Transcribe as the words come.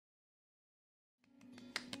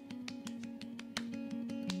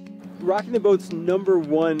Rocking the Boat's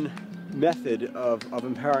 #1 method of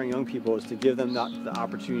empowering young people is to give them the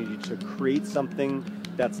opportunity to create something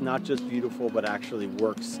that's not just beautiful but actually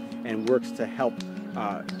works, and works to help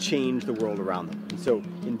change the world around them. And so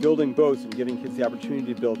in building boats and giving kids the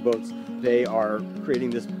opportunity to build boats, they are creating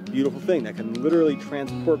this beautiful thing that can literally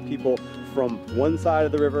transport people from one side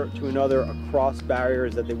of the river to another, across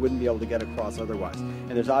barriers that they wouldn't be able to get across otherwise.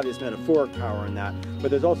 And there's obvious metaphoric power in that,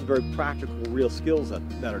 but there's also very practical, real skills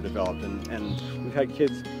that are developed. And we've had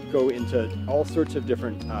kids go into all sorts of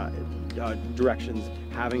different directions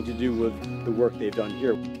having to do with the work they've done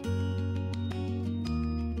here.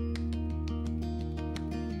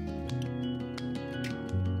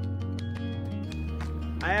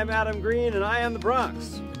 I am Adam Green, and I am the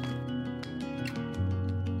Bronx.